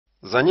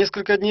За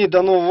несколько дней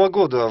до Нового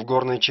года в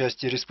горной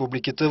части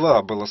Республики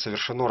Тыва было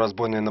совершено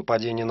разбойное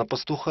нападение на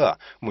пастуха.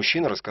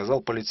 Мужчина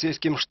рассказал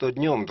полицейским, что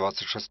днем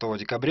 26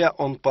 декабря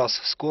он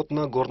пас скот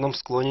на горном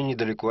склоне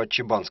недалеко от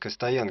Чебанской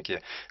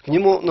стоянки. К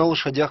нему на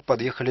лошадях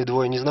подъехали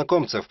двое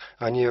незнакомцев.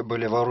 Они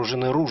были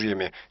вооружены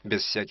ружьями.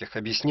 Без всяких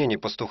объяснений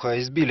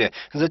пастуха избили.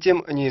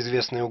 Затем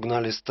неизвестные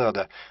угнали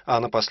стадо, а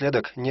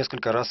напоследок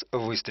несколько раз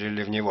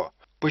выстрелили в него.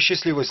 По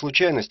счастливой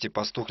случайности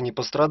пастух не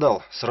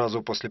пострадал.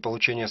 Сразу после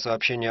получения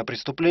сообщения о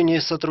преступлении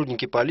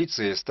сотрудники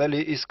полиции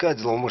стали искать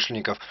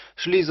злоумышленников,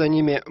 шли за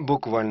ними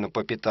буквально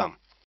по пятам.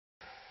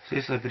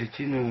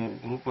 Следственно-оперативной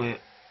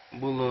группой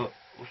было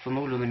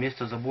установлено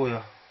место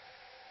забоя,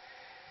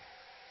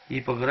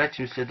 и по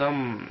горячим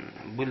следам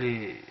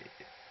были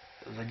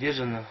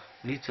задержаны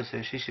лица,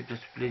 совершившие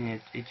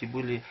преступление. Эти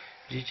были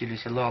жители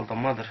села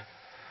Алдамадр.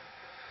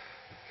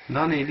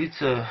 Данные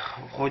лица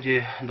в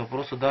ходе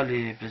допроса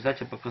дали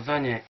признательные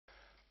показания.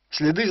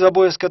 Следы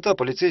забоя скота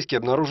полицейские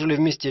обнаружили в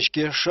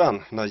местечке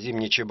Шан на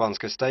зимней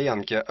чебанской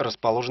стоянке,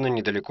 расположенной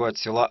недалеко от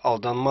села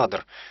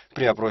Алдан-Мадр.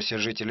 При опросе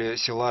жители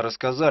села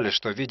рассказали,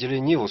 что видели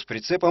Ниву с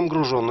прицепом,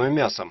 груженную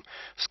мясом.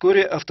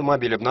 Вскоре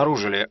автомобиль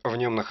обнаружили, в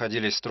нем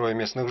находились трое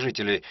местных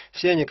жителей.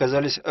 Все они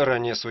оказались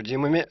ранее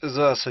судимыми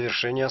за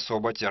совершение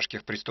особо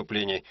тяжких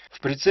преступлений.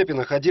 В прицепе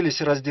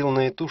находились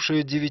разделанные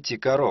туши 9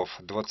 коров.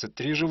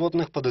 23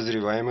 животных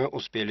подозреваемые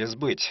успели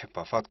сбыть.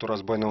 По факту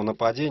разбойного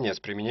нападения с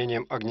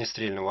применением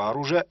огнестрельного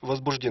оружия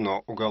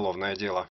возбуждено уголовное дело.